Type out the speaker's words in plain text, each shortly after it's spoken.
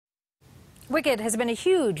Wicked has been a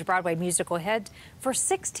huge Broadway musical hit for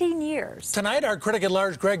 16 years. Tonight, our critic at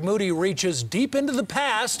large, Greg Moody, reaches deep into the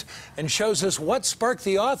past and shows us what sparked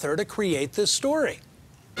the author to create this story.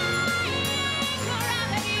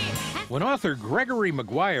 When author Gregory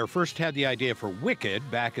Maguire first had the idea for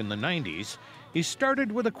Wicked back in the 90s, he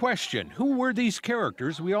started with a question. Who were these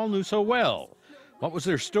characters we all knew so well? What was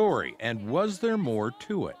their story, and was there more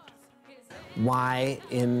to it? Why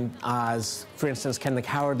in Oz, for instance, can the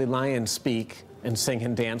Cowardly Lion speak and sing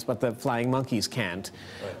and dance, but the flying monkeys can't?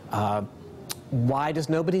 Right. Why does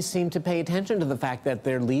nobody seem to pay attention to the fact that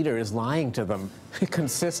their leader is lying to them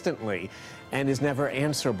consistently and is never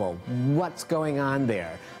answerable? What's going on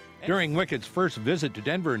there? During Wicked's first visit to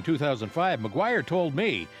Denver in 2005, Maguire told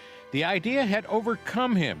me the idea had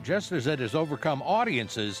overcome him, just as it has overcome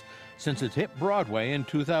audiences since it hit Broadway in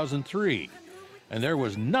 2003. And there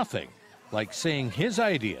was nothing like seeing his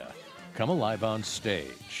idea come alive on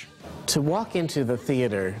stage. To walk into the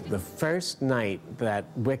theater the first night that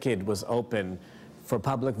Wicked was open for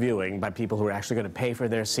public viewing by people who were actually going to pay for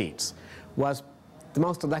their seats was the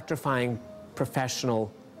most electrifying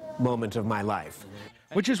professional moment of my life.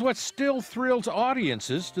 Which is what still thrills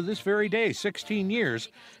audiences to this very day, 16 years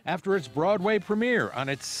after its Broadway premiere on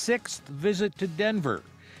its 6th visit to Denver.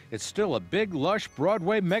 It's still a big, lush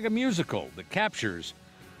Broadway mega musical that captures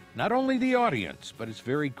not only the audience, but its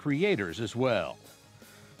very creators as well.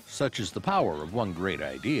 Such is the power of one great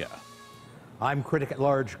idea. I'm critic at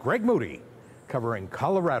large Greg Moody, covering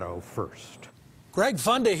Colorado First. Greg,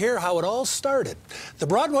 fun to hear how it all started. The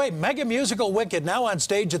Broadway mega musical Wicked, now on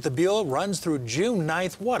stage at the Buell, runs through June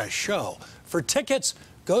 9th. What a show. For tickets,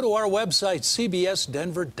 go to our website,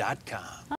 cbsdenver.com.